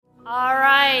All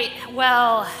right,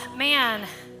 well, man,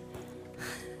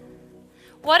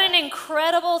 what an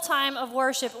incredible time of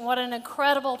worship and what an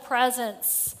incredible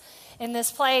presence in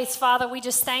this place. Father, we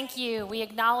just thank you. We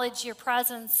acknowledge your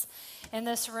presence in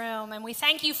this room, and we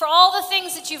thank you for all the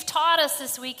things that you've taught us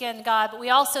this weekend, God, but we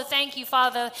also thank you,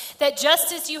 Father, that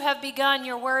just as you have begun,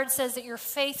 your word says that you're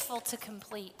faithful to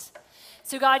complete.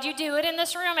 So, God, you do it in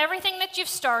this room. Everything that you've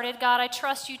started, God, I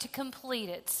trust you to complete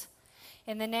it.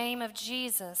 In the name of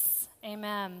Jesus,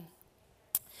 amen.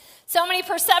 So many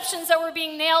perceptions that we're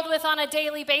being nailed with on a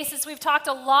daily basis. We've talked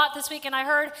a lot this week, and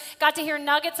got to hear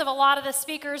nuggets of a lot of the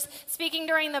speakers speaking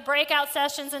during the breakout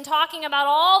sessions and talking about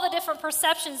all the different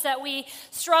perceptions that we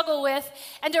struggle with.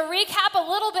 And to recap a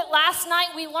little bit, last night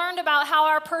we learned about how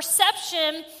our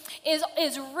perception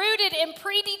is rooted and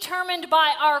predetermined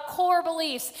by our core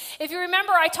beliefs. If you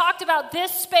remember, I talked about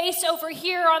this space over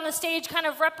here on the stage kind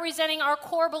of representing our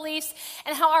core beliefs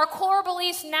and how our core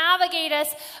beliefs navigate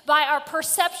us by our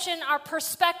perception, our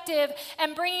perspective,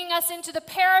 and bringing us into the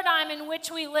paradigm in which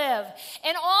we live.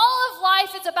 And all of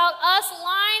life is about us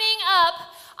lining up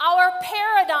our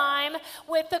paradigm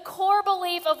with the core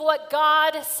belief of what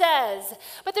God says.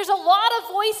 But there's a lot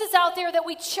of voices out there that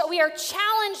we are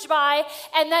challenged by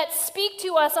and that speak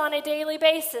to us on a daily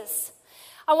basis.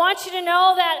 I want you to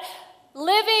know that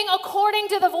living according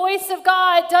to the voice of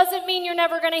God doesn't mean you're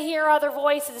never going to hear other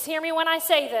voices. Hear me when I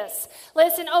say this.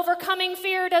 Listen, overcoming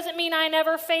fear doesn't mean I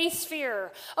never face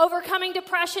fear. Overcoming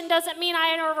depression doesn't mean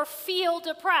I never feel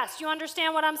depressed. You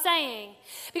understand what I'm saying?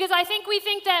 Because we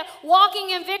think that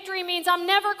walking in victory means I'm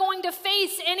never going to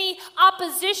face any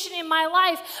opposition in my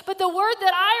life. But the word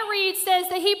that I read says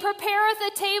that he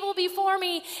prepareth a table before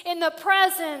me in the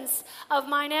presence of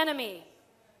mine enemy.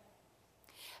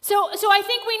 So I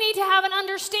think we need to have an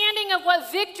understanding of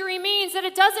what victory means, that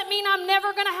it doesn't mean I'm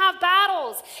never going to have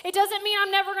battles. It doesn't mean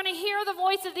I'm never going to hear the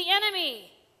voice of the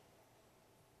enemy.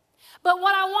 But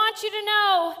what I want you to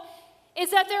know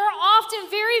is that there are often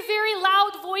very, very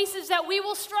loud voices that we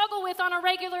will struggle with on a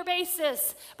regular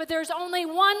basis. But there's only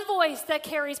one voice that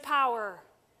carries power,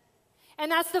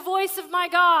 and that's the voice of my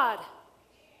God.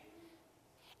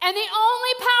 And the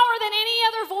only power that any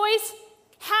other voice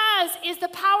has is the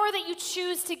power that you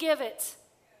choose to give it.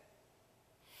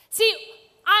 See,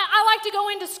 I like to go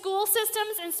into school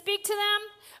systems and speak to them.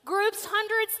 Groups,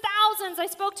 hundreds, thousands. I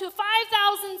spoke to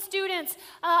 5,000 students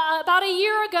about a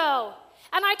year ago.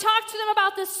 And I talked to them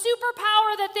about the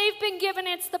superpower that they've been given.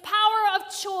 It's the power of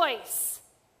choice.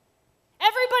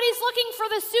 Everybody's looking for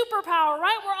the superpower,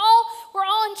 right? We're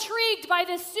all intrigued by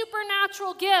this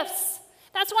supernatural gifts.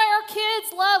 That's why our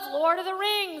kids love Lord of the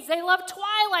Rings. They love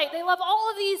Twilight. They love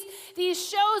all of these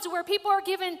shows where people are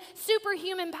given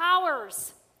superhuman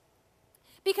powers.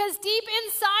 Because deep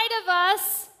inside of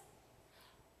us,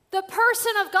 the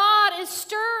person of God is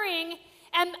stirring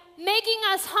and making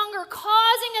us hunger,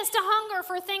 causing us to hunger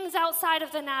for things outside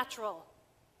of the natural.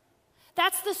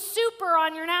 That's the super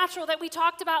on your natural that we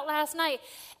talked about last night.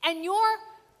 And your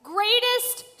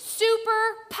greatest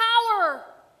superpower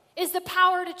is the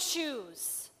power to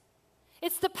choose.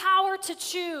 It's the power to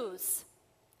choose.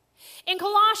 In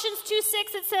Colossians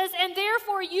 2:6 it says, and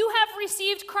therefore you have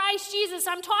received Christ Jesus.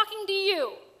 I'm talking to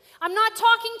you. I'm not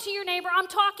talking to your neighbor. I'm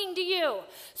talking to you.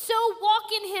 So walk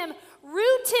in him,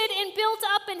 rooted and built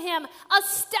up in him,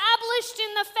 established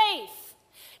in the faith.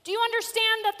 Do you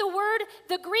understand that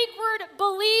the Greek word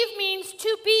believe means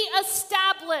to be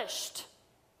established?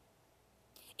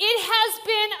 It has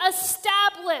been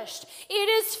established. It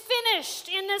is finished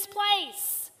in this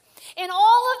place. And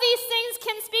all of these things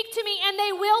can speak to me, and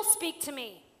they will speak to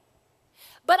me.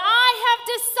 But I have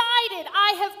decided,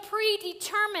 I have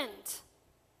predetermined.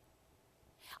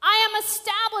 I am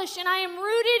established, and I am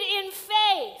rooted in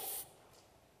faith.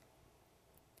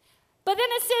 But then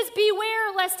it says,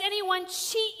 beware lest anyone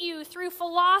cheat you through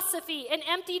philosophy and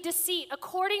empty deceit,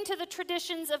 according to the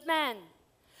traditions of men,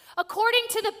 according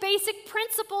to the basic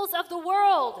principles of the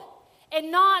world,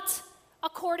 and not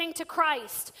according to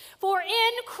Christ. For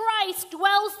in Christ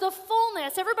dwells the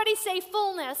fullness. Everybody say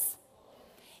fullness.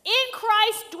 In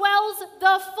Christ dwells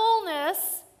the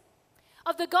fullness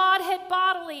of the Godhead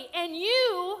bodily. And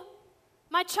you,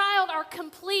 my child, are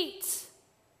complete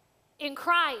in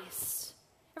Christ.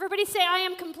 Everybody say, I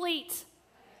am complete.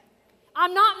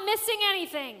 I'm not missing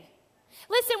anything.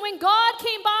 Listen, when God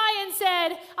came by and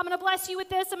said, I'm going to bless you with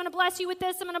this, I'm going to bless you with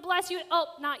this, I'm going to bless you. Oh,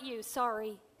 not you,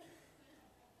 sorry.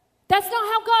 That's not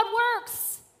how God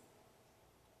works.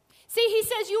 See, he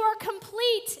says you are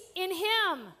complete in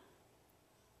him.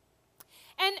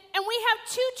 And we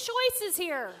have two choices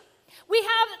here. We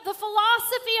have the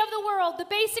philosophy of the world, the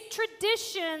basic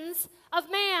traditions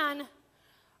of man,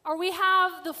 or we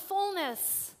have the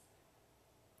fullness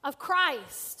of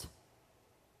Christ.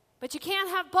 But you can't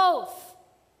have both.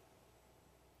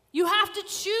 You have to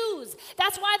choose.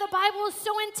 That's why the Bible is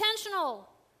so intentional.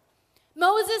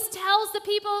 Moses tells the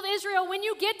people of Israel, when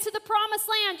you get to the promised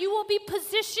land, you will be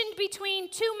positioned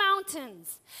between two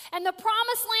mountains. And the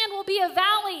promised land will be a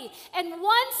valley. And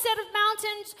one set of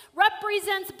mountains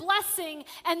represents blessing,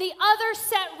 and the other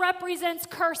set represents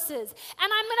curses.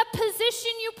 And I'm going to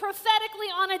position you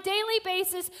prophetically on a daily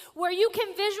basis where you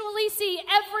can visually see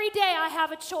every day I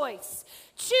have a choice.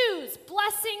 Choose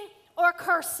blessing or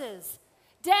curses,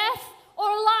 death or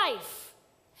life.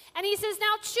 And he says,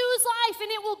 now choose life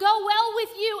and it will go well with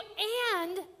you.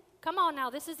 And, come on now,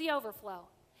 this is the overflow.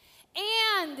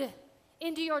 And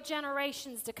into your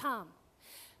generations to come.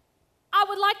 I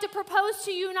would like to propose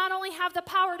to you not only have the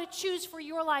power to choose for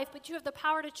your life, but you have the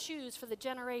power to choose for the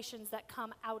generations that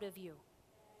come out of you.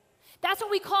 That's what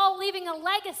we call leaving a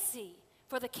legacy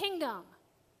for the kingdom.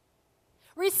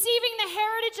 Receiving the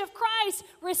heritage of Christ,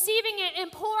 receiving it and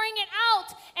pouring it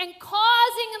out and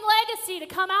causing a legacy to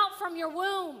come out from your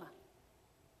womb.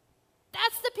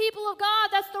 That's the people of God.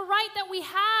 That's the right that we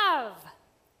have.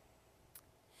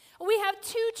 We have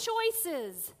two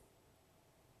choices.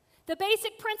 The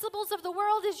basic principles of the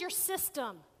world is your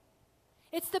system.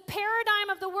 It's the paradigm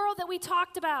of the world that we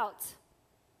talked about.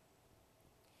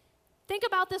 Think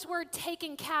about this word,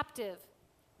 taken captive.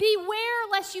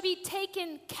 Beware lest you be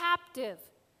taken captive,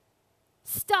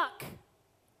 stuck,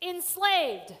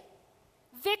 enslaved,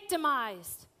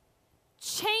 victimized,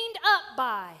 chained up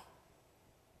by.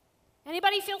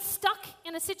 Anybody feel stuck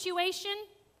in a situation?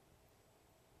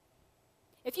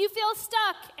 If you feel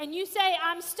stuck and you say,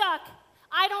 I'm stuck,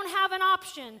 I don't have an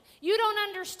option, you don't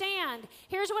understand,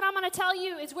 here's what I'm going to tell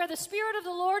you is where the Spirit of the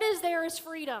Lord is, there is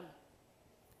freedom.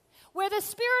 Where the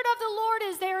Spirit of the Lord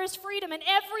is, there is freedom. In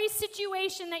every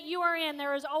situation that you are in,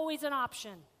 there is always an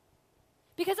option.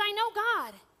 Because I know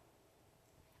God.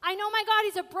 I know my God.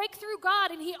 He's a breakthrough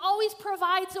God, and He always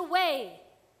provides a way.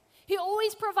 He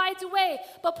always provides a way.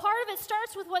 But part of it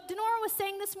starts with what Denora was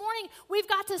saying this morning. We've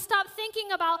got to stop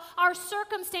thinking about our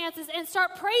circumstances and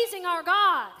start praising our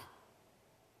God.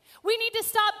 We need to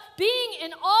stop being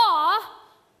in awe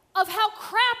of how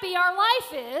crappy our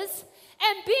life is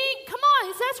and being, come on,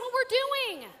 that's what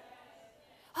we're doing.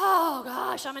 Oh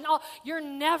gosh, I'm in awe. You're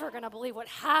never going to believe what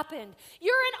happened.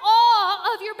 You're in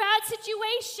awe of your bad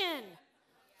situation.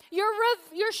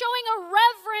 You're showing a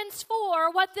reverence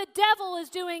for what the devil is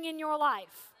doing in your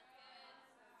life.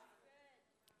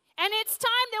 And it's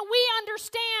time that we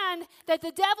understand that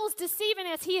the devil's deceiving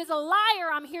us. He is a liar.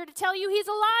 I'm here to tell you he's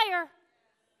a liar.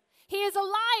 He is a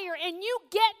liar, and you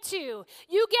get to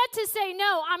say,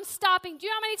 no, I'm stopping. Do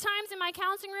you know how many times in my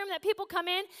counseling room that people come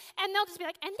in, and they'll just be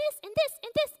like, and this, and this,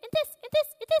 and this, and this, and this,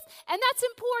 and this, and that's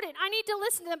important. I need to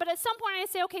listen to them, but at some point I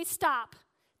say, okay, stop,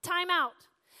 time out.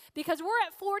 Because we're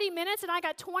at 40 minutes, and I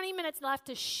got 20 minutes left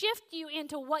to shift you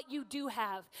into what you do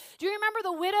have. Do you remember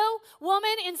the widow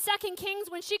woman in 2 Kings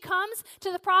when she comes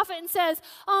to the prophet and says,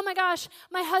 oh my gosh,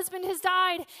 my husband has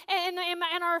died, and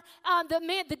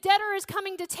the debtor is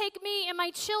coming to take me and my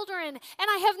children, and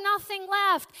I have nothing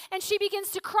left. And she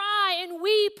begins to cry and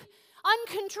weep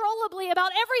uncontrollably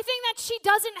about everything that she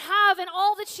doesn't have and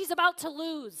all that she's about to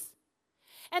lose.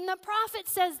 And the prophet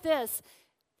says this,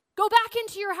 go back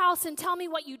into your house and tell me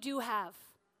what you do have.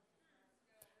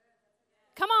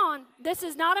 Come on, this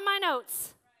is not in my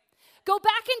notes. Go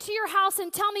back into your house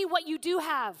and tell me what you do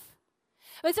have.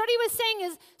 But what he was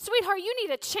saying is, sweetheart, you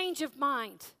need a change of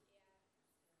mind.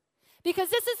 Because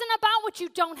this isn't about what you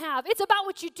don't have. It's about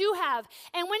what you do have.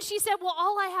 And when she said, well,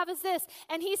 all I have is this.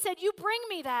 And he said, you bring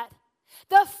me that.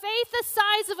 The faith the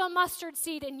size of a mustard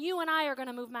seed, and you and I are going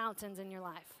to move mountains in your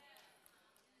life.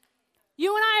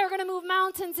 You and I are going to move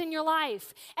mountains in your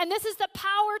life. And this is the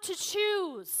power to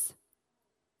choose.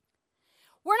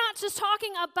 We're not just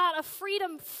talking about a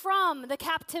freedom from the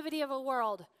captivity of a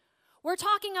world. We're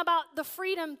talking about the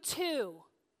freedom to.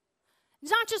 It's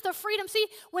not just the freedom. See,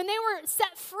 when they were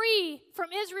set free from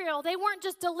Israel, they weren't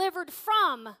just delivered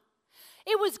from.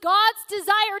 It was God's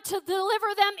desire to deliver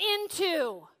them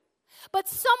into. But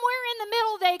somewhere in the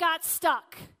middle, they got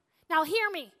stuck. Now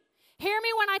hear me. Hear me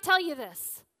when I tell you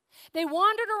this. They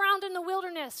wandered around in the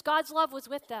wilderness. God's love was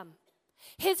with them.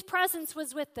 His presence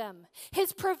was with them.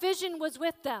 His provision was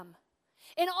with them.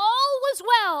 And all was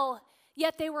well,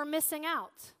 yet they were missing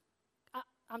out.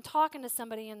 I'm talking to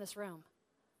somebody in this room.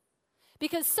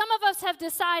 Because some of us have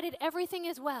decided everything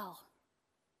is well.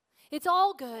 It's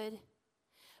all good.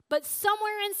 But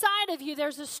somewhere inside of you,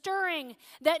 there's a stirring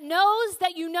that knows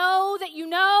that you know that you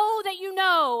know that you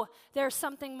know there's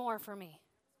something more for me.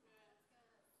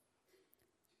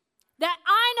 That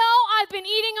I know I've been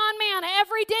eating on manna.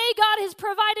 Every day God has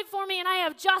provided for me and I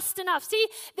have just enough. See,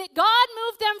 that God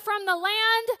moved them from the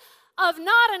land of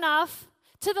not enough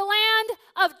to the land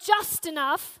of just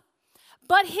enough.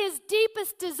 But his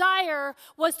deepest desire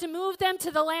was to move them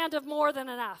to the land of more than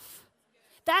enough.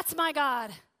 That's my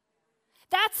God.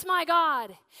 That's my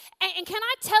God. And can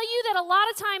I tell you that a lot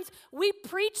of times we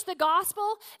preach the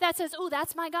gospel that says, oh,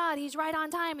 that's my God. He's right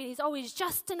on time and he's always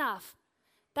just enough.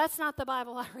 That's not the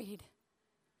Bible I read.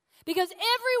 Because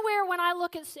everywhere when I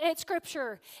look at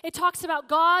Scripture, it talks about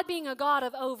God being a God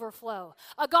of overflow,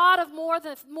 a God of more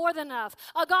than enough,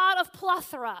 a God of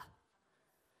plethora.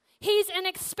 He's an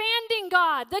expanding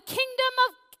God. The kingdom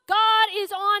of God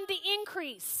is on the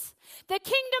increase. The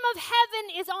kingdom of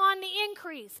heaven is on the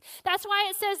increase. That's why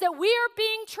it says that we are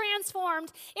being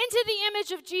transformed into the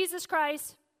image of Jesus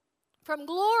Christ from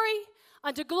glory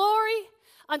unto glory,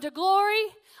 unto glory,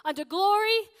 unto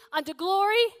glory, unto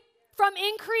glory, from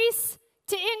increase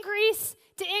to increase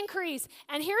to increase.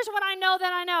 And here's what I know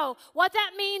that I know. What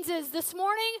that means is this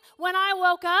morning when I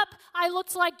woke up, I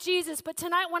looked like Jesus, but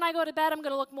tonight when I go to bed, I'm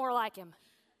going to look more like him.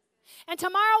 And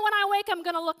tomorrow when I wake, I'm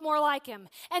going to look more like him.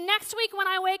 And next week when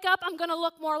I wake up, I'm going to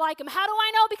look more like him. How do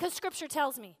I know? Because Scripture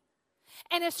tells me.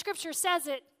 And if Scripture says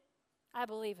it, I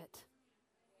believe it.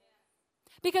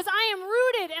 Because I am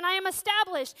rooted and I am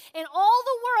established in all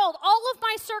the world, all of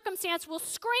my circumstance will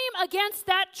scream against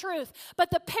that truth. But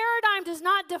the paradigm does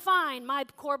not define my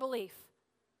core belief.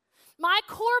 My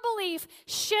core belief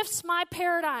shifts my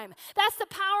paradigm. That's the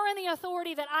power and the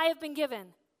authority that I have been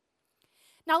given.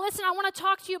 Now listen, I want to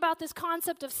talk to you about this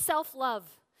concept of self-love.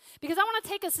 Because I want to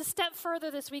take us a step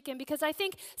further this weekend. Because I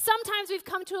think sometimes we've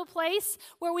come to a place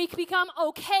where we become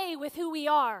okay with who we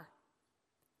are.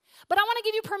 But I want to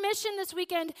give you permission this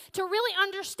weekend to really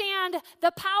understand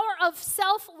the power of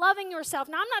self-loving yourself.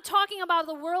 Now, I'm not talking about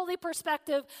the worldly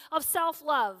perspective of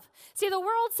self-love. See, the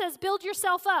world says build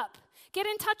yourself up. Get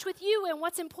in touch with you and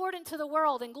what's important to the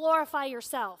world and glorify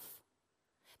yourself.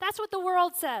 That's what the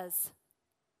world says.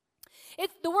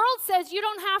 The world says you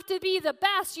don't have to be the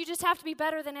best, you just have to be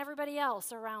better than everybody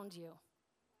else around you.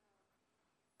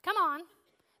 Come on.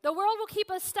 The world will keep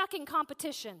us stuck in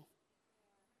competition.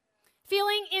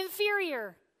 Feeling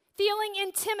inferior, feeling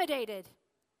intimidated,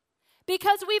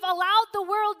 because we've allowed the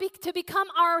world to become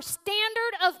our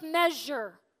standard of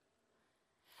measure.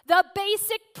 The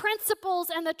basic principles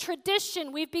and the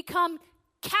tradition, we've become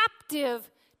captive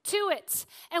to it.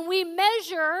 And we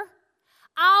measure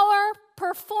our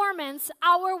performance,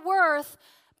 our worth,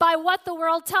 by what the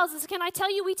world tells us. Can I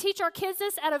tell you, we teach our kids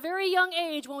this at a very young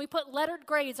age when we put lettered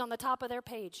grades on the top of their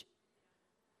page.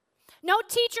 No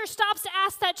teacher stops to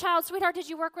ask that child, sweetheart, did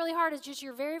you work really hard? Did you do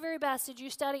your very, very best? Did you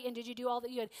study? And did you do all that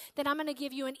you did? Then I'm going to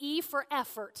give you an E for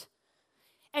effort.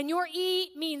 And your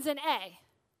E means an A.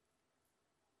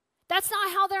 That's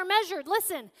not how they're measured.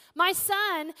 Listen, my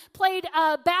son played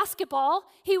basketball.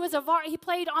 He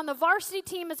played on the varsity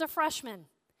team as a freshman.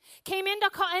 Came into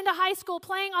high school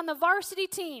playing on the varsity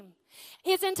team.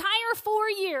 His entire 4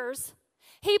 years,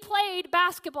 he played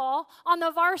basketball on the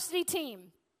varsity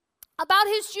team. About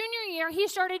his junior year, he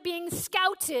started being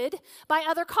scouted by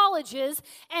other colleges,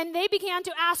 and they began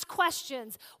to ask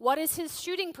questions. What is his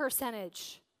shooting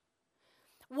percentage?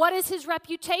 What is his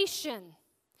reputation?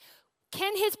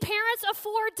 Can his parents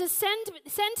afford to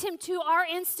send him to our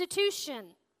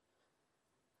institution?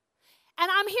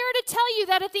 And I'm here to tell you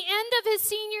that at the end of his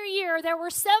senior year, there were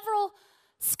several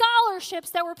scholarships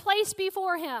that were placed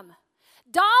before him.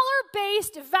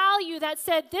 Dollar-based value that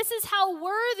said, this is how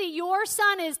worthy your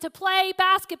son is to play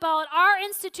basketball at our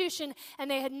institution, and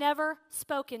they had never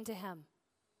spoken to him.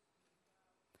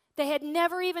 They had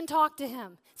never even talked to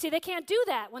him. See, they can't do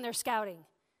that when they're scouting.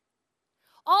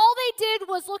 All they did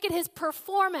was look at his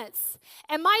performance,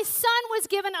 and my son was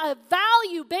given a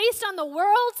value based on the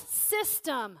world's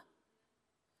system,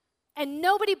 and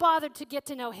nobody bothered to get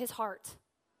to know his heart.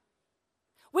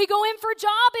 We go in for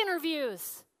job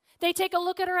interviews. They take a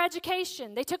look at our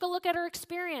education. They take a look at our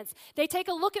experience. They take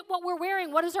a look at what we're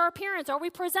wearing. What is our appearance? Are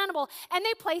we presentable? And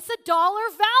they place a dollar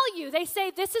value. They say,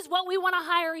 this is what we want to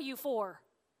hire you for.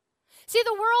 See,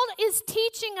 the world is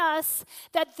teaching us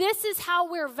that this is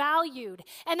how we're valued.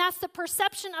 And that's the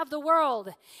perception of the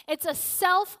world. It's a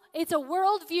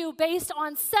worldview based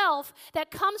on self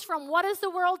that comes from what does the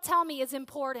world tell me is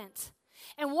important?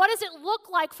 And what does it look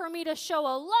like for me to show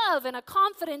a love and a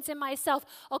confidence in myself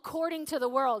according to the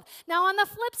world? Now, on the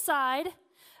flip side,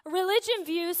 religion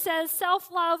view says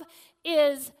self-love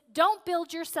is don't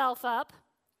build yourself up.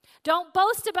 Don't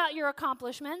boast about your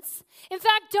accomplishments. In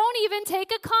fact, don't even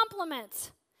take a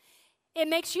compliment. It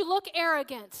makes you look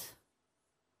arrogant.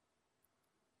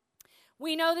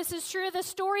 We know this is true of the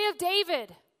story of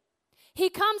David. He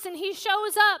comes and he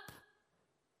shows up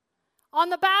on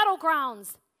the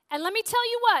battlegrounds. And let me tell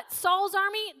you what, Saul's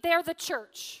army, they're the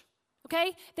church.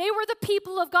 Okay? They were the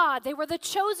people of God. They were the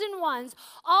chosen ones,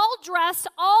 all dressed,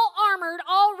 all armored,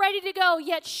 all ready to go,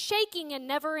 yet shaking and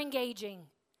never engaging.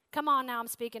 Come on now, I'm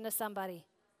speaking to somebody.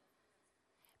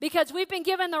 Because we've been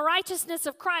given the righteousness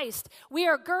of Christ. We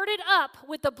are girded up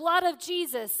with the blood of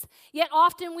Jesus, yet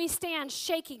often we stand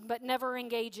shaking but never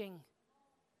engaging.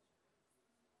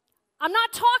 I'm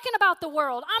not talking about the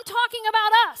world. I'm talking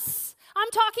about us. I'm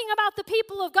talking about the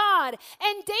people of God.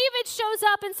 And David shows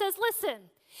up and says, listen,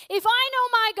 if I know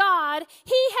my God,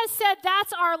 he has said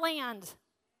that's our land.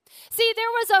 See, there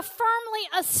was a firmly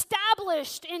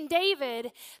established in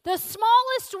David, the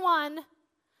smallest one,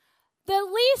 the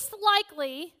least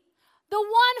likely, the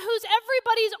one whose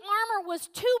everybody's armor was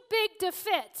too big to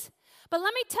fit. But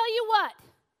let me tell you what.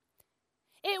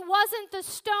 It wasn't the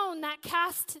stone that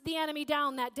cast the enemy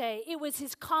down that day. It was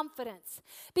his confidence.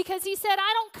 Because he said,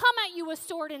 I don't come at you with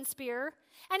sword and spear.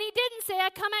 And he didn't say, I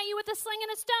come at you with a sling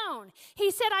and a stone. He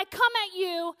said, I come at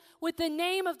you with the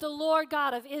name of the Lord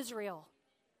God of Israel.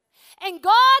 And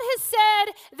God has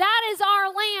said, that is our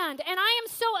land. And I am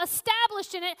so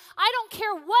established in it, I don't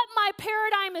care what my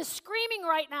paradigm is screaming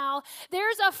right now.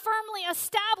 There's a firmly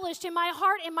established in my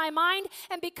heart, in my mind.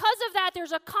 And because of that,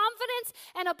 there's a confidence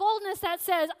and a boldness that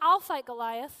says, I'll fight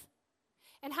Goliath.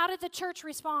 And how did the church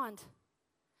respond?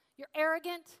 You're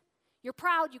arrogant. You're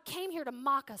proud. You came here to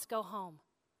mock us. Go home.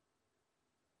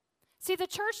 See, the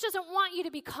church doesn't want you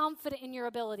to be confident in your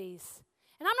abilities.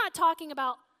 And I'm not talking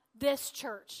about this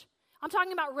church. I'm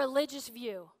talking about religious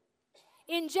view.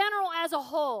 In general, as a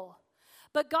whole.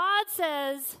 But God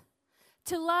says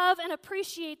to love and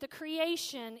appreciate the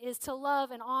creation is to love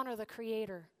and honor the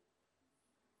Creator.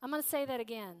 I'm going to say that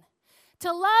again.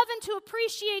 To love and to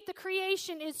appreciate the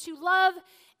creation is to love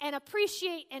and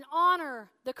appreciate and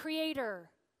honor the Creator.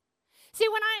 See,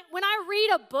 when I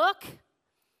read a book,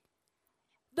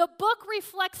 the book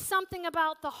reflects something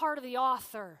about the heart of the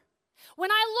author. When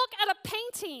I look at a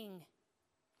painting,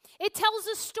 it tells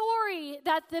a story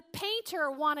that the painter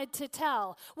wanted to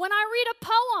tell. When I read a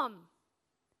poem,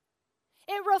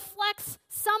 it reflects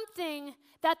something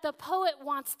that the poet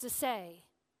wants to say.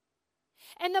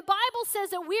 And the Bible says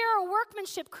that we are a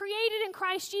workmanship created in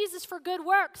Christ Jesus for good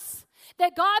works,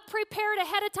 that God prepared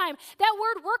ahead of time. That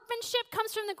word workmanship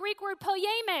comes from the Greek word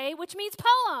poieme, which means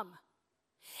poem.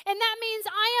 And that means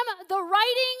I am the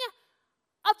writing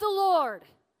of the Lord.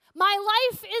 My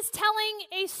life is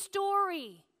telling a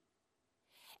story.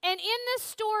 And in this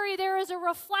story, there is a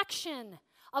reflection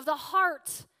of the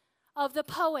heart of the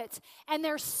poet. And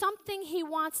there's something he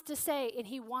wants to say, and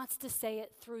he wants to say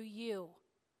it through you.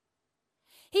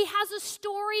 He has a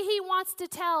story he wants to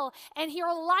tell, and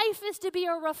your life is to be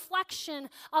a reflection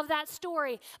of that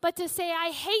story. But to say, I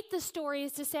hate the story,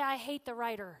 is to say, I hate the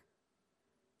writer.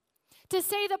 To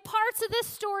say the parts of this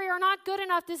story are not good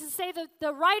enough is to say that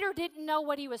the writer didn't know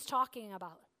what he was talking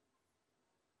about.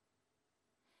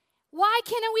 Why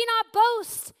can we not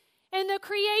boast in the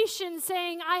creation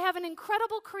saying, I have an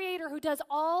incredible creator who does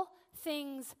all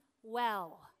things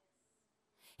well?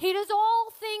 He does all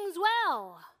things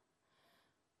well.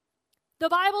 The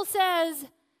Bible says,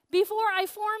 before I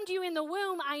formed you in the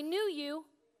womb, I knew you.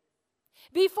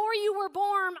 Before you were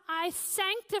born, I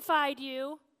sanctified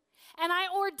you, and I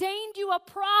ordained you a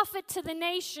prophet to the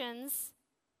nations.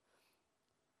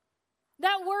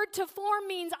 That word to form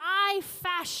means I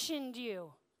fashioned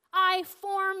you. I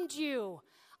formed you.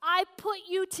 I put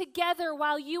you together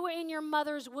while you were in your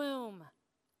mother's womb.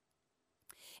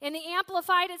 In the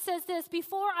Amplified, it says this,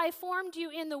 before I formed you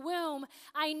in the womb,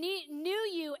 I knew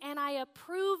you and I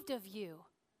approved of you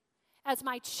as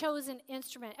my chosen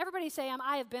instrument. Everybody say,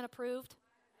 I have been approved.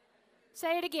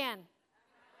 Say it again.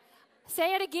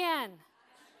 Say it again.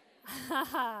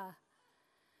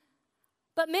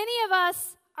 But many of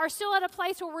us are still at a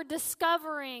place where we're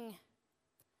discovering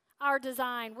our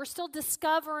design. We're still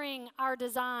discovering our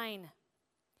design.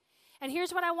 And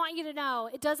here's what I want you to know.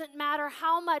 It doesn't matter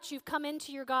how much you've come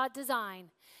into your God design.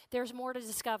 There's more to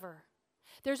discover.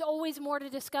 There's always more to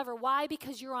discover. Why?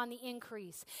 Because you're on the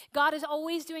increase. God is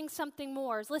always doing something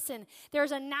more. Listen,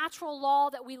 there's a natural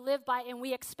law that we live by and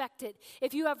we expect it.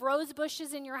 If you have rose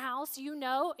bushes in your house, you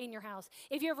know in your house.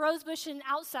 If you have rose bushes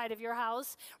outside of your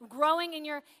house, growing in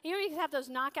your, you have those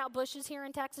knockout bushes here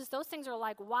in Texas. Those things are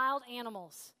like wild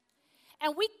animals.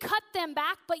 And we cut them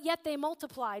back, but yet they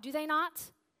multiply. Do they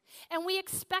not? And we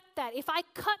expect that. If I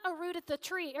cut a root at the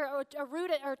tree, or a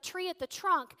root or a tree at the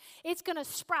trunk, it's going to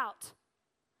sprout.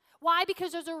 Why?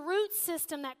 Because there's a root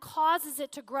system that causes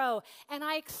it to grow, and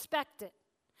I expect it.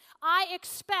 I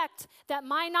expect that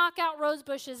my knockout rose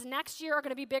bushes next year are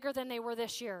going to be bigger than they were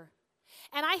this year.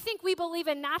 And I think we believe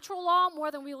in natural law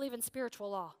more than we believe in spiritual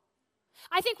law.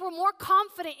 I think we're more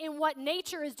confident in what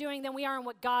nature is doing than we are in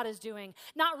what God is doing,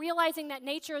 not realizing that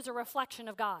nature is a reflection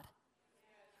of God.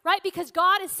 Right? Because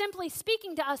God is simply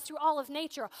speaking to us through all of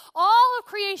nature. All of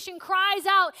creation cries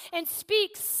out and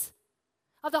speaks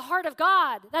of the heart of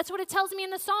God. That's what it tells me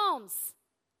in the Psalms.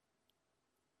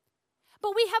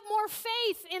 But we have more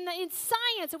faith in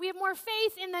science, and we have more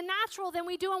faith in the natural than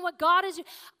we do in what God is.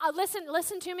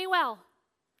 Listen to me well.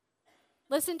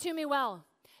 Listen to me well.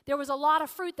 There was a lot of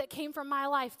fruit that came from my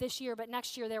life this year, but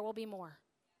next year there will be more.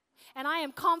 And I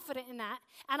am confident in that,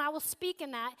 and I will speak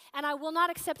in that, and I will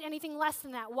not accept anything less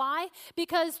than that. Why?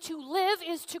 Because to live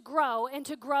is to grow, and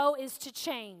to grow is to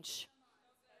change.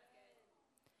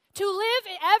 To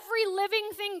live, every living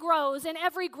thing grows, and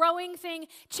every growing thing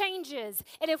changes.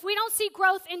 And if we don't see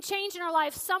growth and change in our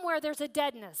life, somewhere there's a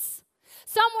deadness.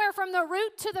 Somewhere from the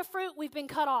root to the fruit, we've been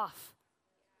cut off.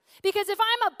 Because if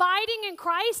I'm abiding in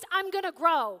Christ, I'm going to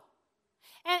grow.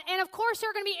 And of course, there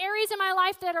are going to be areas in my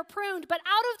life that are pruned, but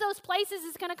out of those places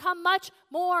is going to come much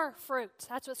more fruit.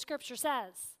 That's what Scripture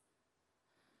says.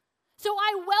 So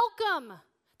I welcome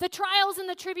the trials and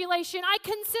the tribulation. I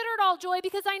consider it all joy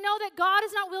because I know that God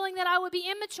is not willing that I would be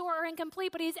immature or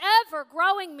incomplete, but He's ever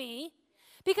growing me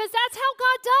because that's how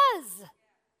God does.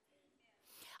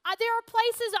 There are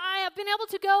places I have been able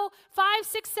to go 5,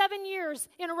 6, 7 years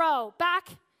in a row back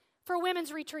for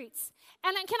women's retreats.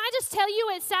 And can I just tell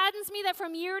you, it saddens me that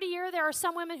from year to year, there are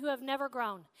some women who have never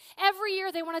grown. Every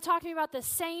year, they want to talk to me about the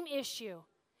same issue.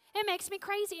 It makes me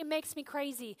crazy. It makes me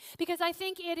crazy because I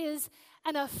think it is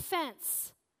an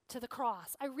offense to the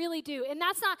cross. I really do. And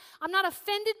I'm not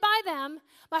offended by them.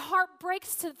 My heart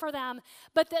breaks for them,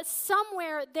 but that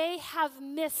somewhere they have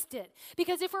missed it.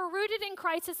 Because if we're rooted in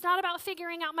Christ, it's not about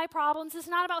figuring out my problems. It's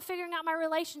not about figuring out my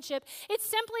relationship. It's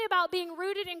simply about being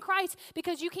rooted in Christ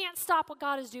because you can't stop what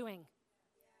God is doing.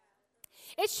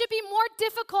 It should be more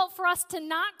difficult for us to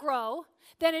not grow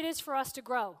than it is for us to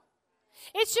grow.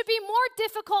 It should be more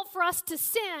difficult for us to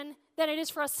sin than it is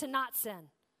for us to not sin.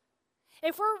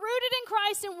 If we're rooted in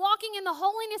Christ and walking in the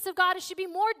holiness of God, it should be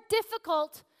more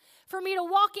difficult for me to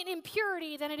walk in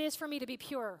impurity than it is for me to be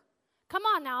pure. Come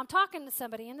on now, I'm talking to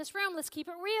somebody in this room. Let's keep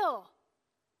it real.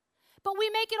 But we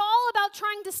make it all about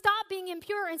trying to stop being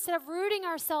impure instead of rooting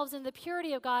ourselves in the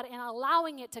purity of God and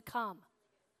allowing it to come.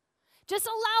 Just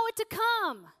allow it to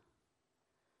come.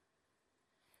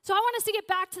 So I want us to get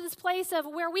back to this place of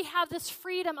where we have this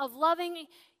freedom of loving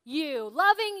you,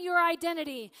 loving your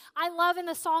identity. I love in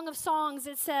the Song of Songs,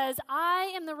 it says,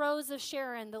 I am the rose of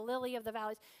Sharon, the lily of the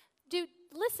valleys. Dude,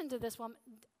 listen to this one.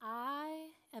 I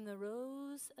am the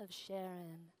rose of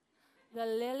Sharon, the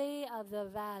lily of the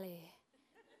valley.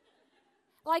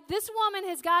 Like this woman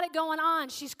has got it going on.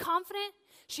 She's confident,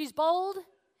 she's bold,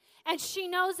 and she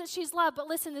knows that she's loved. But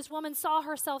listen, this woman saw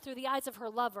herself through the eyes of her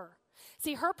lover.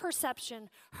 See, her perception,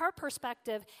 her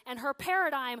perspective, and her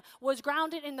paradigm was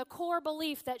grounded in the core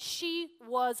belief that she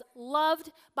was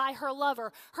loved by her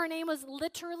lover. Her name was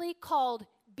literally called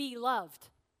Beloved.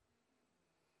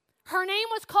 Her name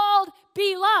was called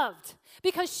Beloved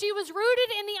because she was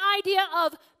rooted in the idea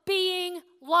of being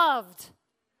loved.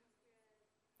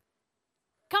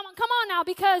 Come on now,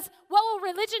 because what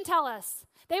will religion tell us?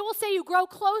 They will say you grow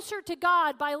closer to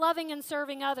God by loving and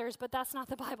serving others, but that's not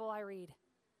the Bible I read.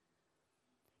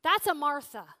 That's a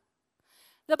Martha.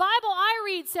 The Bible I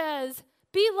read says,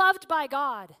 be loved by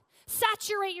God.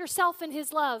 Saturate yourself in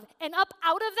His love. And up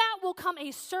out of that will come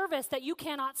a service that you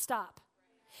cannot stop.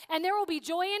 And there will be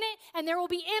joy in it, and there will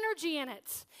be energy in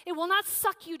it. It will not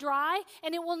suck you dry,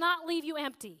 and it will not leave you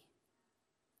empty.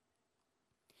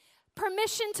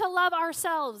 Permission to love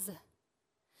ourselves.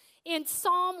 In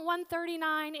Psalm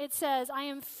 139, it says, I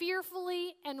am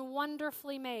fearfully and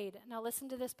wonderfully made. Now listen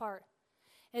to this part.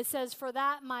 It says, for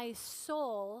that my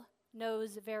soul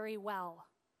knows very well.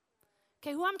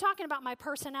 Okay, who I'm talking about? My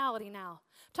personality now.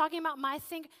 I'm talking about my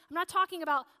I'm not talking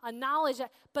about a knowledge,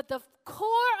 but the core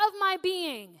of my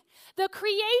being. The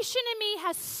creation in me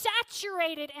has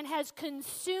saturated and has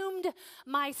consumed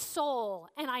my soul,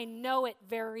 and I know it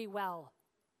very well.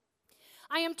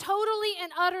 I am totally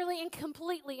and utterly and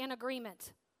completely in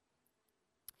agreement.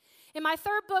 In my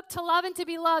third book, To Love and to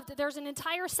Be Loved, there's an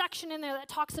entire section in there that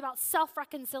talks about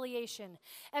self-reconciliation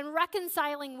and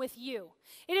reconciling with you.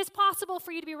 It is possible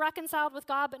for you to be reconciled with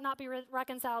God but not be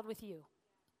reconciled with you.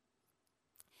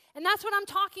 And that's what I'm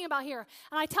talking about here.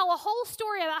 And I tell a whole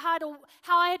story about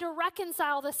how I had to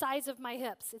reconcile the size of my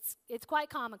hips. It's quite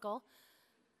comical.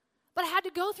 But I had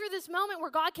to go through this moment where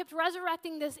God kept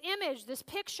resurrecting this image, this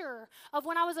picture of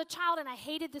when I was a child, and I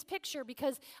hated this picture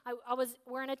because I was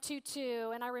wearing a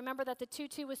tutu, and I remember that the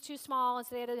tutu was too small, and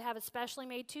so they had to have a specially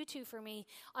made tutu for me.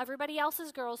 Everybody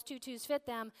else's girls' tutus fit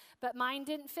them, but mine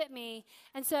didn't fit me.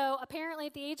 And so apparently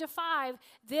at the age of 5,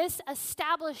 this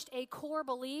established a core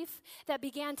belief that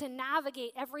began to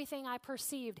navigate everything I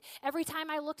perceived. Every time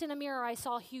I looked in a mirror, I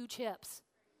saw huge hips.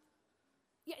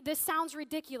 Yeah, this sounds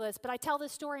ridiculous, but I tell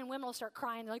this story and women will start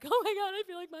crying. They're like, oh my God, I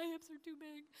feel like my hips are too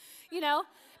big.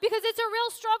 Because it's a real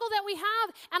struggle that we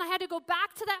have. And I had to go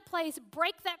back to that place,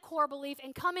 break that core belief,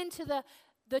 and come into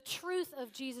the truth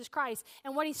of Jesus Christ.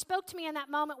 And what he spoke to me in that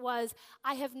moment was,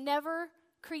 I have never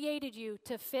created you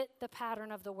to fit the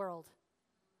pattern of the world.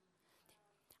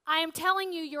 I am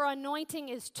telling you, your anointing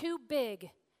is too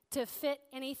big to fit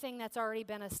anything that's already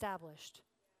been established.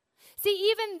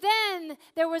 See, even then,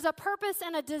 there was a purpose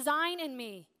and a design in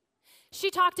me. She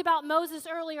talked about Moses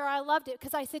earlier. I loved it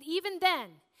because I said, even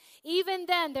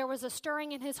then, there was a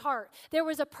stirring in his heart. There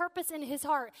was a purpose in his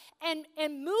heart. And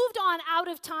moved on out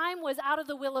of time was out of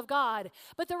the will of God.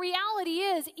 But the reality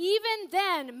is, even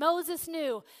then, Moses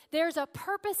knew there's a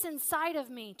purpose inside of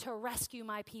me to rescue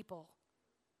my people.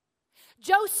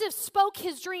 Joseph spoke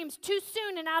his dreams too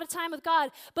soon and out of time with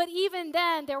God, but even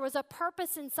then there was a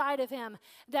purpose inside of him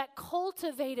that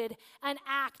cultivated an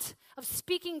act of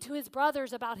speaking to his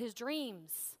brothers about his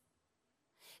dreams.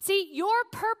 See, your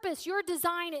purpose, your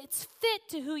design, it's fit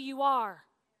to who you are.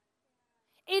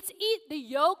 The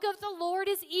yoke of the Lord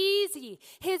is easy.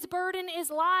 His burden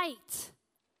is light.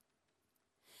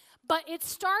 But it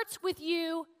starts with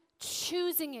you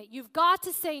choosing it. You've got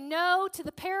to say no to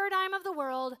the paradigm of the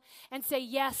world and say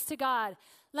yes to God.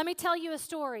 Let me tell you a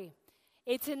story.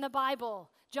 It's in the Bible.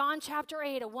 John chapter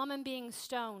 8, a woman being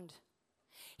stoned.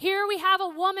 Here we have a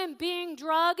woman being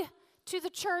drugged to the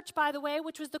church, by the way,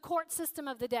 which was the court system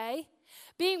of the day,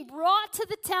 being brought to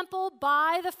the temple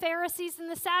by the Pharisees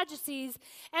and the Sadducees,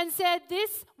 and said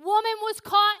this woman was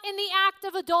caught in the act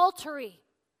of adultery.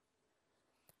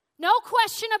 No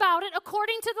question about it.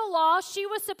 According to the law, she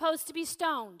was supposed to be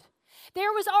stoned.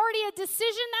 There was already a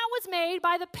decision that was made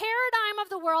by the paradigm of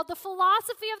the world, the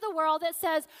philosophy of the world that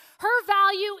says her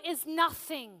value is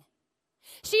nothing.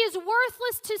 She is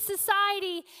worthless to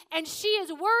society and she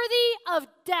is worthy of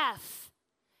death.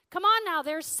 Come on now,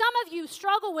 there's some of you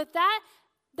struggle with that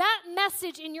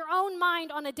message in your own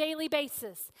mind on a daily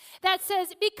basis that says,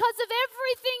 because of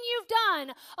everything you've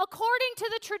done, according to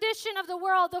the tradition of the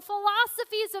world, the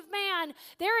philosophies of man,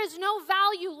 there is no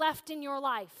value left in your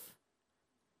life.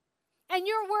 And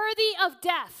you're worthy of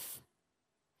death.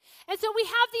 And so we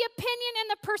have the opinion and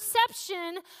the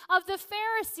perception of the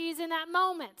Pharisees in that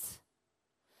moment,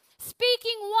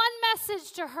 speaking one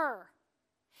message to her.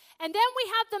 And then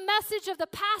we have the message of the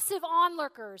passive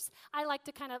onlookers. I like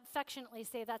to kind of affectionately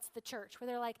say that's the church, where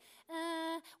they're like,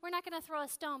 we're not going to throw a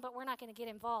stone, but we're not going to get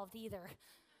involved either.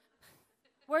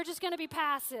 We're just going to be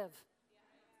passive.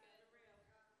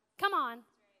 Come on.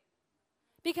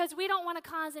 Because we don't want to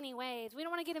cause any waves. We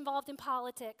don't want to get involved in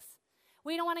politics.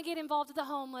 We don't want to get involved with the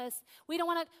homeless. We don't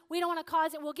want to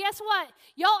cause it. Well, guess what?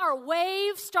 Y'all are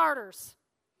wave starters.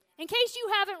 In case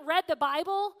you haven't read the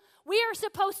Bible, we are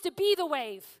supposed to be the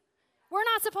wave. We're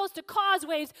not supposed to cause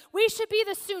waves. We should be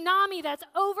the tsunami that's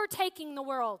overtaking the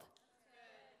world.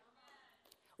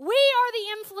 We are the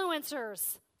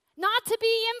influencers, not to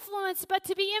be influenced, but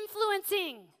to be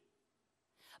influencing.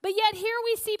 But yet here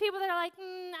we see people that are like,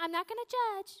 I'm not going to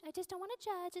judge. I just don't want to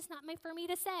judge. It's not for me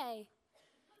to say.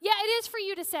 Yeah, it is for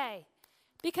you to say,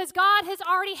 because God has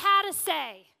already had a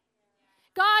say.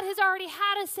 God has already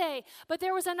had a say. But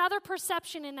there was another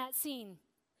perception in that scene.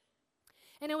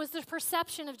 And it was the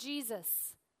perception of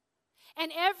Jesus.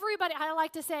 And everybody, I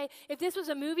like to say, if this was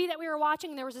a movie that we were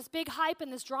watching, and there was this big hype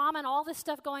and this drama and all this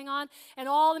stuff going on, and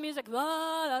all the music, la,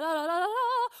 la, la, la, la, la,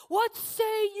 what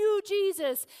say you,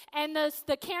 Jesus? And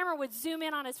the camera would zoom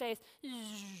in on his face.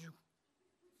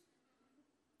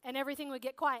 And everything would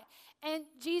get quiet. And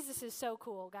Jesus is so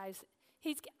cool, guys.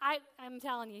 I'm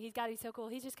telling you, he's so cool.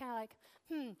 He's just kind of like,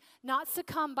 not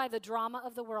succumb by the drama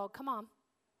of the world. Come on.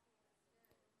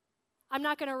 I'm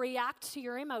not going to react to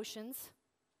your emotions.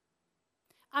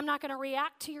 I'm not going to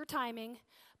react to your timing,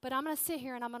 but I'm going to sit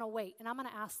here and I'm going to wait, and I'm going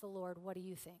to ask the Lord, what do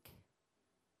you think?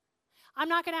 I'm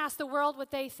not going to ask the world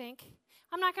what they think.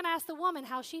 I'm not going to ask the woman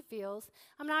how she feels.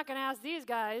 I'm not going to ask these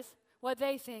guys what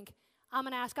they think. I'm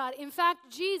going to ask God. In fact,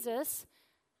 Jesus,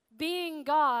 being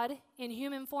God in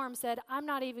human form, said, I'm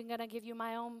not even going to give you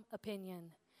my own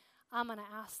opinion. I'm going to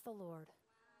ask the Lord.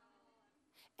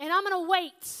 And I'm going to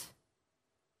wait.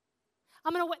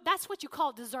 That's what you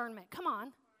call discernment. Come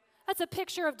on. That's a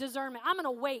picture of discernment. I'm going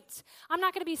to wait. I'm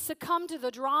not going to be succumb to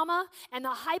the drama and the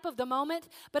hype of the moment,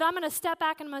 but I'm going to step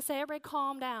back and I'm going to say, everybody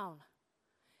calm down.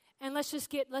 And let's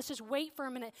just wait for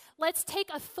a minute. Let's take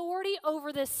authority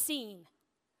over this scene.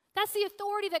 That's the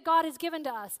authority that God has given to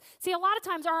us. See, a lot of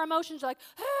times our emotions are like,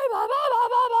 hey, blah, blah, blah,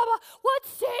 blah, blah, blah. What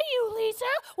say you, Lisa?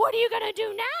 What are you going to do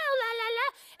now? La, la,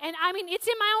 la. And I mean, it's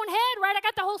in my own head, right? I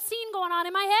got the whole scene going on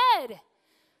in my head.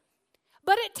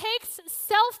 But it takes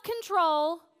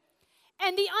self-control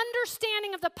and the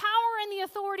understanding of the power and the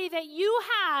authority that you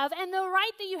have and the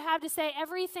right that you have to say,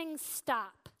 everything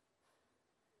stop.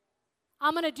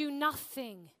 I'm going to do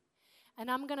nothing. And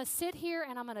I'm going to sit here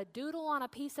and I'm going to doodle on a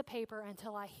piece of paper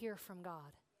until I hear from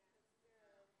God.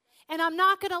 And I'm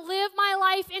not going to live my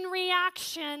life in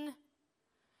reaction,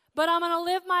 but I'm going to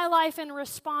live my life in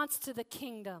response to the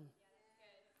kingdom.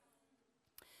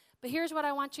 But here's what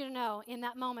I want you to know. In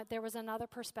that moment, there was another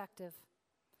perspective.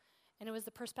 And it was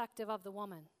the perspective of the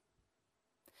woman.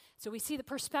 So we see the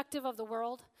perspective of the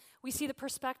world. We see the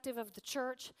perspective of the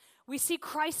church. We see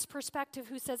Christ's perspective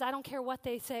who says, I don't care what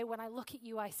they say. When I look at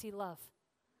you, I see love.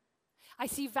 I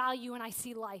see value and I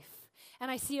see life.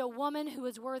 And I see a woman who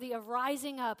is worthy of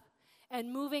rising up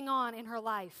and moving on in her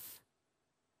life.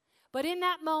 But in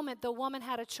that moment, the woman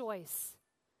had a choice.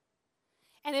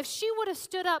 And if she would have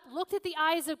stood up, looked at the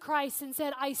eyes of Christ and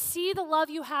said, I see the love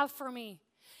you have for me.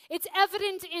 It's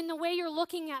evident in the way you're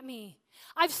looking at me.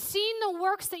 I've seen the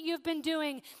works that you've been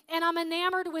doing, and I'm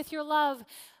enamored with your love.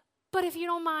 But if you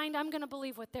don't mind, I'm going to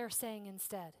believe what they're saying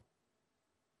instead.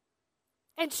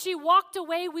 And she walked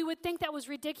away. We would think that was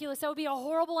ridiculous. That would be a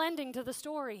horrible ending to the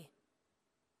story.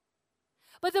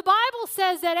 But the Bible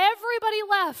says that everybody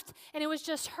left, and it was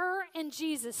just her and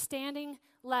Jesus standing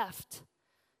left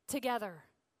together.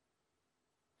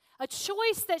 A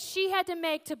choice that she had to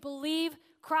make to believe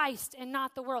Christ and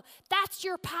not the world. That's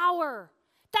your power.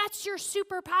 That's your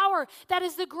superpower. That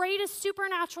is the greatest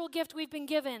supernatural gift we've been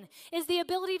given, is the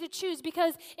ability to choose,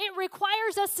 because it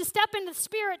requires us to step into the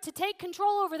Spirit, to take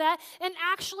control over that and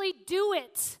actually do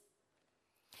it.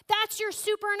 That's your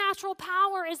supernatural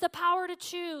power, is the power to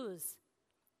choose.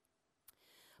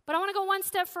 But I want to go one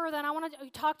step further, and I want to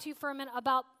talk to you for a minute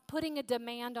about putting a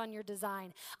demand on your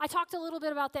design. I talked a little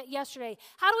bit about that yesterday.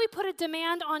 How do we put a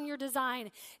demand on your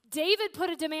design? David put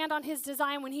a demand on his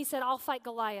design when he said, I'll fight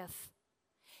Goliath.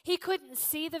 He couldn't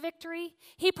see the victory.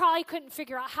 He probably couldn't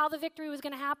figure out how the victory was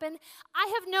going to happen.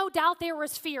 I have no doubt there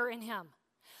was fear in him.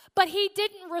 But he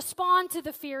didn't respond to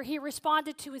the fear. He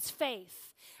responded to his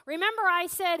faith. Remember, I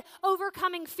said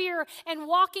overcoming fear and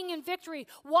walking in victory,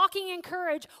 walking in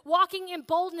courage, walking in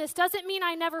boldness doesn't mean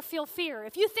I never feel fear.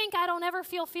 If you think I don't ever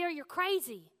feel fear, you're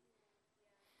crazy.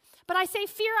 But I say,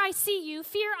 fear, I see you.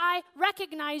 Fear, I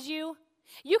recognize you.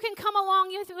 You can come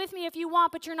along with me if you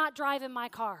want, but you're not driving my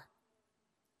car.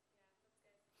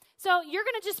 So you're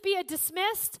going to just be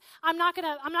dismissed. I'm not going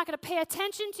to pay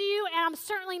attention to you, and I'm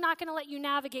certainly not going to let you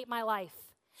navigate my life.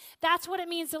 That's what it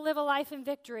means to live a life in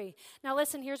victory. Now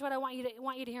listen, here's what I want you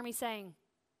to hear me saying.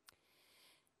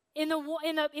 In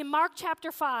Mark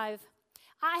chapter 5,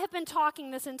 I have been talking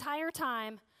this entire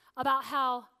time about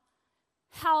how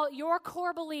your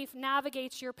core belief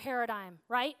navigates your paradigm,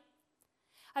 right?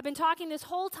 I've been talking this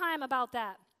whole time about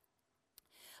that.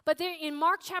 But there, in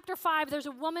Mark chapter 5, there's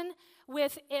a woman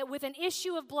with an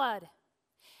issue of blood.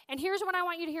 And here's what I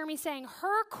want you to hear me saying.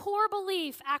 Her core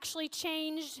belief actually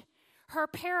changed her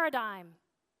paradigm.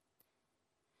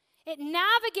 It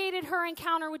navigated her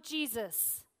encounter with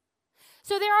Jesus.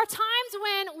 So there are times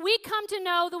when we come to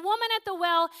know the woman at the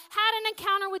well had an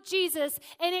encounter with Jesus,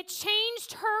 and it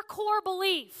changed her core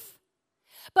belief.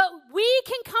 But we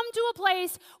can come to a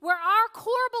place where our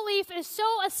core belief is so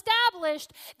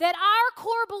established that our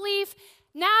core belief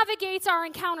navigates our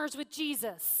encounters with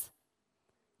Jesus.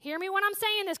 Hear me when I'm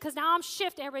saying this, because now I'm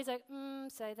shifting. Everybody's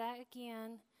like, say that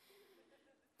again.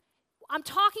 I'm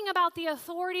talking about the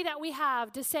authority that we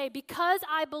have to say, because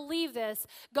I believe this,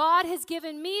 God has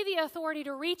given me the authority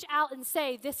to reach out and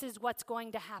say, this is what's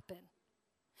going to happen.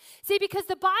 See, because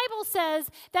the Bible says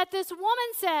that this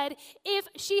woman said if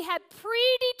she had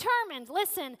predetermined,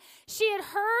 listen, she had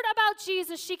heard about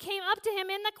Jesus, she came up to him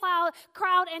in the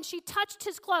crowd and she touched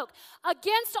his cloak.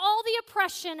 Against all the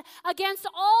oppression, against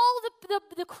all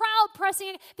the crowd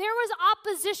pressing, there was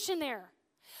opposition there.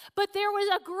 But there was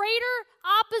a greater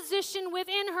opposition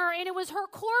within her, and it was her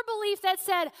core belief that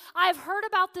said, I've heard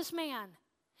about this man.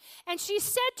 And she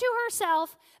said to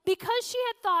herself, because she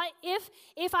had thought,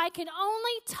 if I can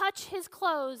only touch his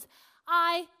clothes,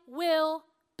 I will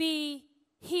be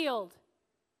healed.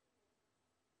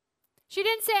 She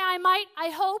didn't say, I might, I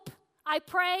hope, I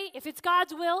pray, if it's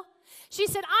God's will. She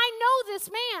said, I know this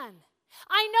man.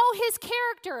 I know his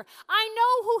character. I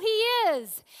know who he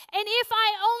is. And if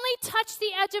I only touch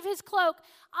the edge of his cloak,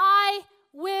 I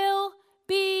will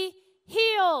be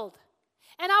healed.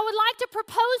 And I would like to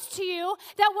propose to you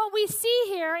that what we see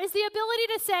here is the ability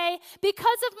to say,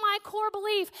 because of my core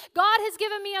belief, God has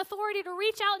given me authority to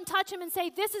reach out and touch him and say,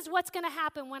 this is what's going to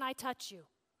happen when I touch you.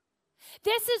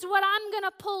 This is what I'm going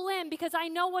to pull in because I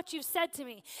know what you've said to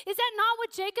me. Is that not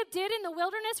what Jacob did in the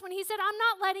wilderness when he said, I'm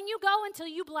not letting you go until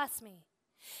you bless me?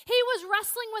 He was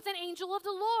wrestling with an angel of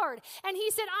the Lord, and he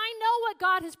said, I know what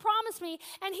God has promised me,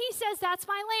 and he says, that's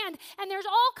my land. And there's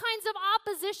all kinds of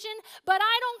opposition, but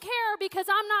I don't care because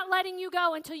I'm not letting you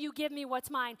go until you give me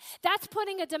what's mine. That's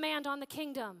putting a demand on the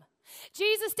kingdom.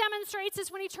 Jesus demonstrates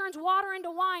this when he turns water into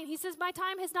wine. He says, my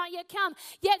time has not yet come.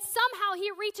 Yet somehow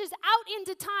he reaches out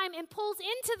into time and pulls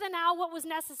into the now what was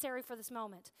necessary for this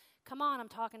moment. Come on, I'm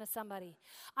talking to somebody.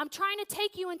 I'm trying to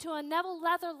take you into another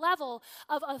level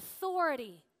of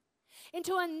authority,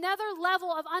 into another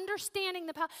level of understanding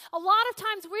the power. A lot of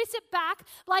times we sit back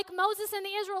like Moses and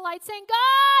the Israelites saying,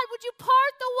 God, would you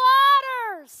part the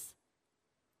waters?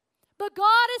 But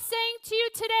God is saying to you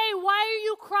today, why are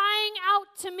you crying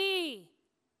out to me?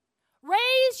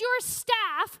 Raise your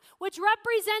staff, which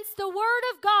represents the word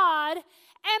of God,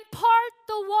 and part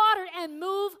the water and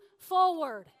move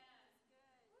forward.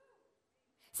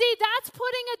 See, that's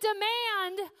putting a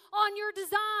demand on your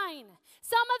design.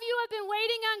 Some of you have been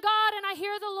waiting on God, and I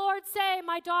hear the Lord say,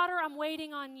 my daughter, I'm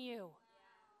waiting on you.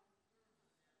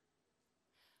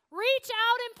 Reach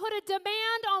out and put a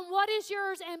demand on what is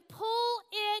yours and pull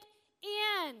it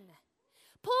in.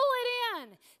 Pull it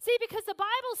in. See, because the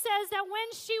Bible says that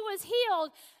when she was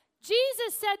healed,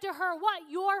 Jesus said to her,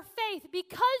 what? Your faith,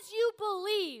 because you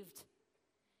believed,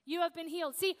 you have been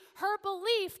healed. See, her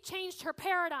belief changed her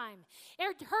paradigm.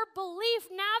 Her belief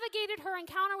navigated her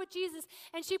encounter with Jesus,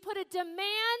 and she put a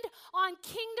demand on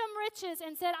kingdom riches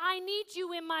and said, I need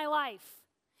you in my life.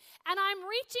 And I'm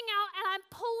reaching out and I'm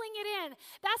pulling it in.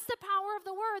 That's the power of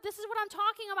the word. This is what I'm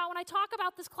talking about when I talk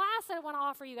about this class that I want to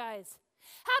offer you guys.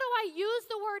 How do I use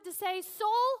the word to say,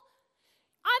 soul,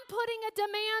 I'm putting a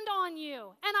demand on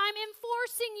you, and I'm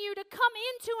enforcing you to come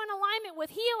into an alignment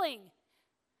with healing,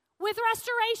 with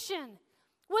restoration,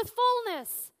 with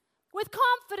fullness, with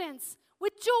confidence,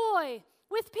 with joy,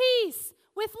 with peace,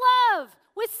 with love,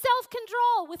 with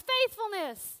self-control, with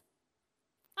faithfulness.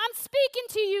 I'm speaking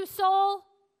to you, soul.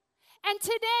 And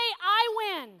today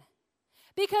I win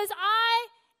because I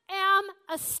am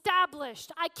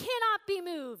established. I cannot be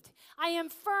moved. I am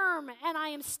firm and I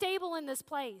am stable in this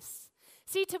place.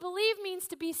 See, to believe means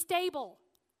to be stable.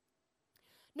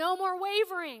 No more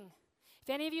wavering. If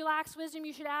any of you lacks wisdom,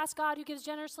 you should ask God, who gives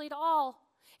generously to all,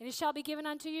 and it shall be given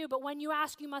unto you. But when you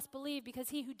ask, you must believe, because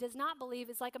he who does not believe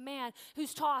is like a man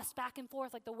who's tossed back and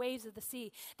forth like the waves of the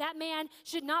sea. That man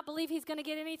should not believe he's going to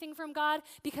get anything from God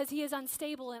because he is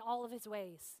unstable in all of his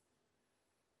ways.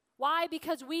 Why?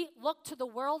 Because we look to the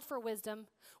world for wisdom.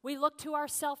 We look to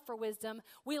ourselves for wisdom.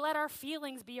 We let our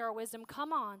feelings be our wisdom.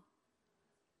 Come on.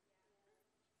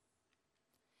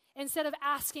 Instead of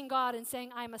asking God and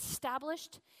saying, I'm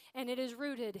established and it is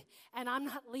rooted and I'm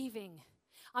not leaving.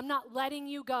 I'm not letting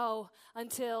you go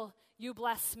until you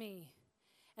bless me.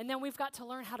 And then we've got to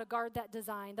learn how to guard that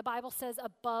design. The Bible says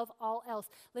above all else.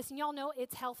 Listen, y'all know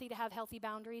it's healthy to have healthy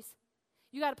boundaries.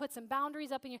 You got to put some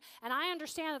boundaries up in your, and I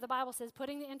understand that the Bible says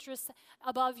putting the interests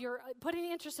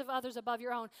of others above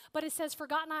your own. But it says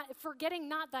forgetting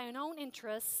not thine own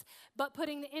interests, but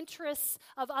putting the interests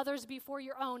of others before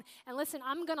your own. And listen,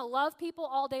 I'm going to love people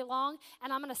all day long,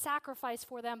 and I'm going to sacrifice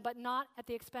for them, but not at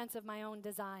the expense of my own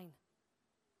design.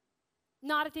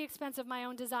 Not at the expense of my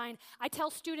own design. I tell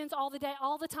students all the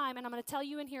time, and I'm going to tell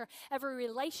you in here, every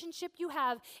relationship you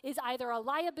have is either a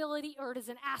liability or it is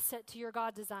an asset to your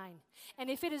God design. And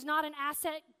if it is not an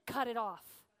asset, cut it off.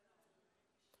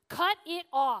 Cut it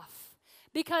off.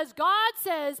 Because God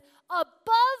says,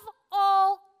 above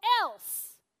all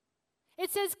else, it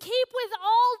says, keep with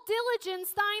all diligence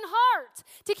thine heart.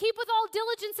 To keep with all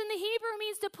diligence in the Hebrew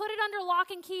means to put it under lock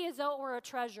and key as though it were a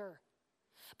treasure.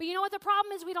 But you know what the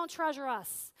problem is? We don't treasure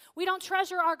us. We don't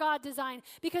treasure our God design,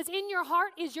 because in your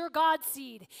heart is your God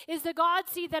seed, is the God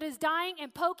seed that is dying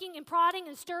and poking and prodding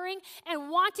and stirring and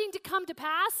wanting to come to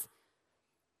pass.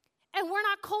 And we're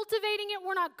not cultivating it,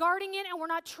 we're not guarding it, and we're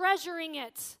not treasuring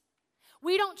it.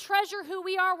 We don't treasure who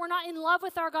we are. We're not in love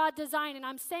with our God design. And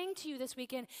I'm saying to you this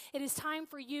weekend, it is time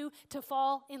for you to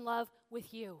fall in love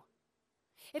with you.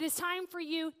 It is time for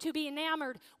you to be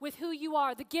enamored with who you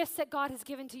are, the gifts that God has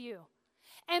given to you.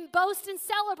 And boast and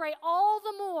celebrate all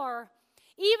the more,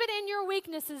 even in your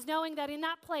weaknesses, knowing that in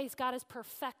that place, God is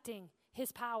perfecting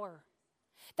his power.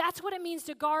 That's what it means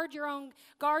to guard your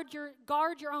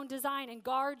own design and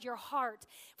guard your heart,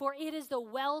 for it is the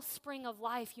wellspring of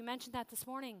life. You mentioned that this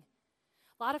morning.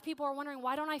 A lot of people are wondering,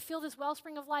 why don't I feel this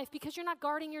wellspring of life? Because you're not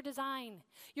guarding your design.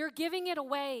 You're giving it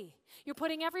away. You're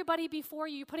putting everybody before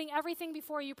you. You're putting everything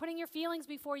before you. You're putting your feelings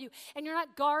before you. And you're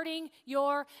not guarding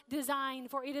your design,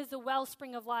 for it is the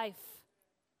wellspring of life.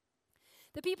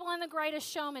 The people in The Greatest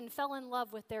Showman fell in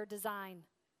love with their design.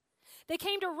 They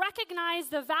came to recognize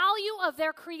the value of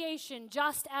their creation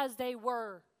just as they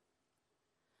were.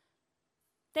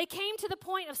 They came to the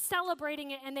point of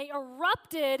celebrating it, and they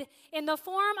erupted in the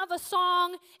form of a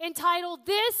song entitled,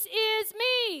 "This Is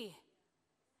Me."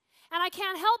 And I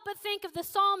can't help but think of the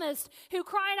psalmist who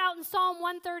cried out in Psalm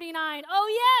 139,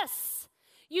 "Oh yes,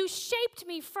 you shaped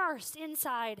me first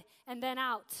inside and then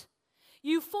out.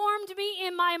 You formed me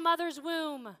in my mother's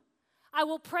womb. I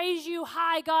will praise you,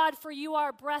 high God, for you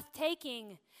are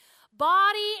breathtaking.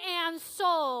 Body and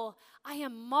soul, I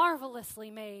am marvelously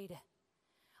made.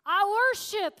 I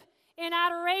worship in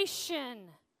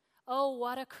adoration. Oh,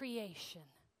 what a creation."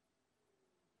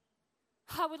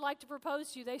 I would like to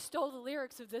propose to you, they stole the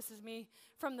lyrics of "This Is Me"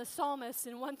 from the psalmist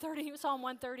in Psalm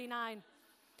 139.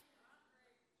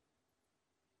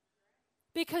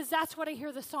 Because that's what I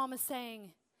hear the psalmist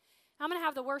saying. I'm going to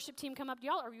have the worship team come up.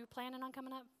 Are you planning on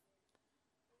coming up?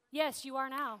 Yes, you are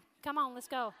now. Come on, let's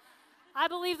go. I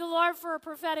believe the Lord for a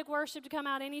prophetic worship to come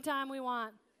out anytime we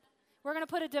want. We're going to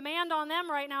put a demand on them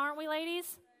right now, aren't we,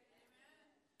 ladies?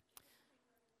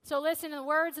 So listen, the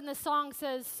words in the song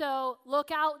says, "So look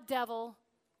out, devil,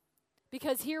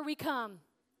 because here we come."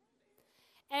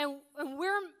 And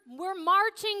we're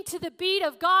marching to the beat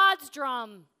of God's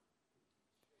drum.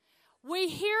 We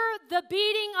hear the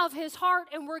beating of his heart,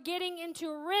 and we're getting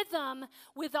into rhythm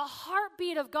with the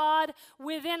heartbeat of God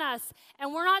within us.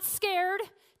 And we're not scared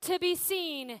to be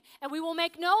seen, and we will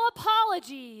make no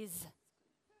apologies,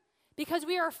 because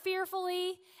we are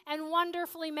fearfully and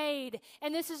wonderfully made.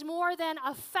 And this is more than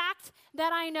a fact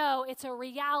that I know. It's a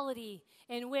reality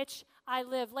in which I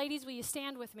live. Ladies, will you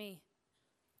stand with me?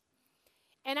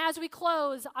 And as we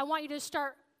close, I want you to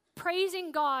start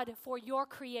praising God for your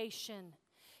creation.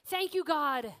 Thank you,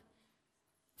 God,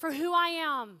 for who I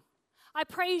am. I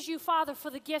praise you, Father,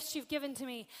 for the gifts you've given to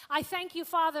me. I thank you,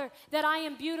 Father, that I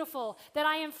am beautiful, that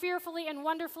I am fearfully and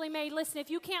wonderfully made. Listen,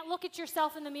 if you can't look at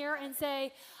yourself in the mirror and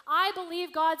say, "I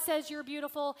believe God says you're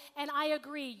beautiful, and I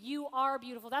agree, you are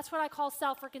beautiful." That's what I call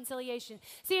self-reconciliation.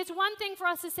 See, it's one thing for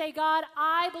us to say, "God,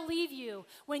 I believe you,"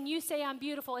 when you say I'm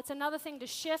beautiful. It's another thing to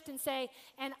shift and say,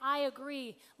 "And I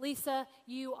agree, Lisa,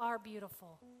 you are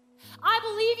beautiful. I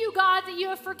believe you, God, that you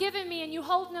have forgiven me and you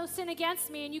hold no sin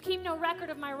against me and you keep no record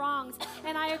of my wrongs.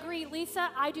 And I agree, Lisa,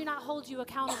 I do not hold you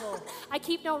accountable. I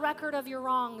keep no record of your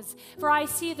wrongs. For I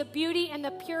see the beauty and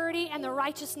the purity and the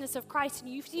righteousness of Christ."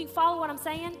 And you follow what I'm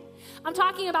saying? I'm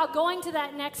talking about going to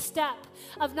that next step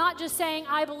of not just saying,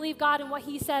 "I believe God and what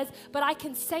he says," but I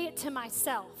can say it to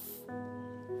myself.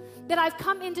 That I've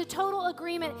come into total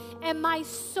agreement and my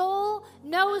soul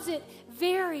knows it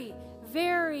very,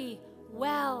 very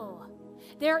well.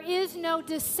 There is no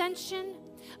dissension.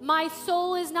 My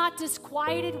soul is not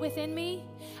disquieted within me,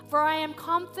 for I am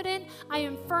confident, I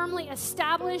am firmly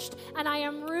established, and I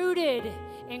am rooted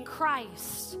in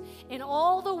Christ. And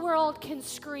all the world can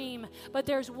scream, but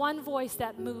there's one voice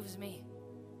that moves me.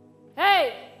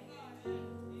 Hey!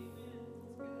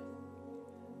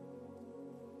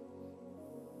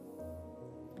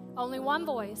 Only one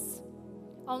voice.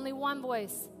 Only one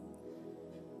voice.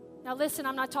 Now listen,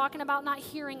 I'm not talking about not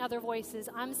hearing other voices.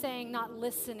 I'm saying not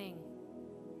listening.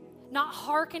 Not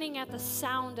hearkening at the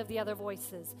sound of the other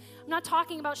voices. I'm not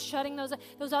talking about shutting those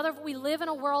other. We live in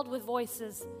a world with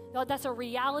voices. That's a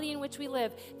reality in which we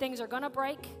live. Things are going to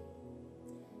break.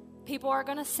 People are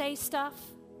going to say stuff.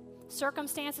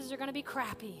 Circumstances are going to be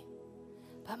crappy.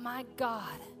 But my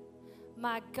God,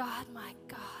 my God, my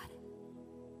God.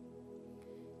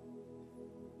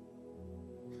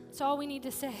 It's all we need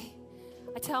to say.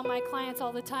 I tell my clients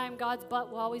all the time, God's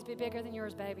butt will always be bigger than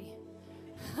yours, baby.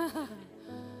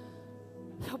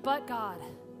 But God.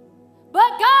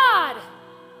 But God.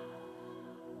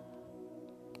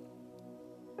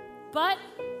 But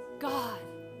God.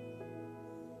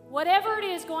 Whatever it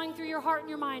is going through your heart and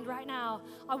your mind right now,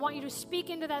 I want you to speak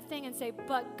into that thing and say,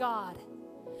 "But God."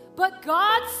 But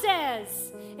God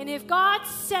says, and if God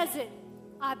says it,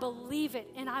 I believe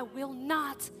it, and I will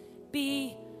not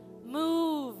be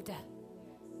moved.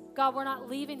 God, we're not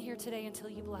leaving here today until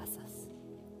you bless us.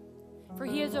 For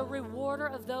he is a rewarder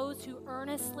of those who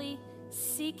earnestly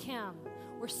seek him.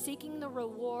 We're seeking the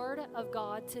reward of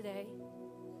God today.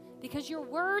 Because your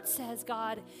word says,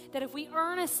 God, that if we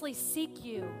earnestly seek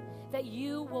you, that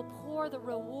you will pour the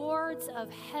rewards of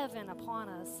heaven upon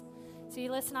us. See,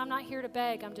 listen, I'm not here to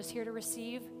beg. I'm just here to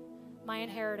receive my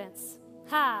inheritance.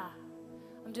 Ha!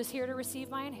 I'm just here to receive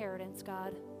my inheritance,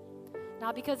 God.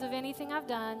 Not because of anything I've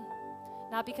done,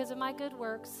 not because of my good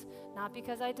works, not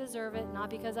because I deserve it, not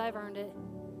because I've earned it,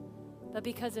 but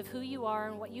because of who you are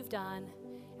and what you've done.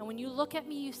 And when you look at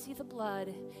me, you see the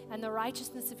blood and the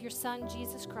righteousness of your Son,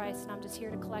 Jesus Christ, and I'm just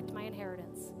here to collect my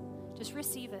inheritance. Just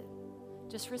receive it.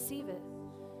 Just receive it.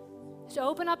 So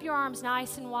open up your arms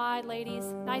nice and wide, ladies.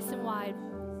 Nice and wide.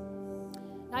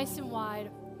 Nice and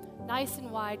wide. Nice and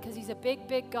wide, because he's a big,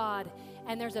 big God.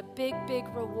 And there's a big, big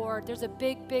reward. There's a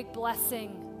big, big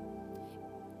blessing.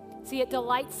 See, it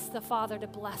delights the Father to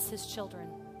bless his children.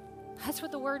 That's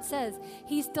what the word says.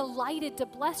 He's delighted to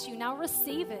bless you. Now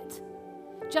receive it.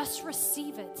 Just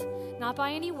receive it. Not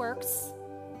by any works.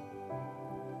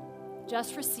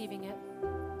 Just receiving it.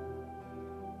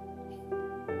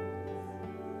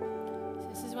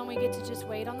 This is when we get to just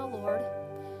wait on the Lord.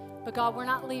 But God, we're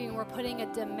not leaving. We're putting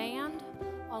a demand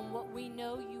on what we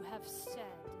know you have said.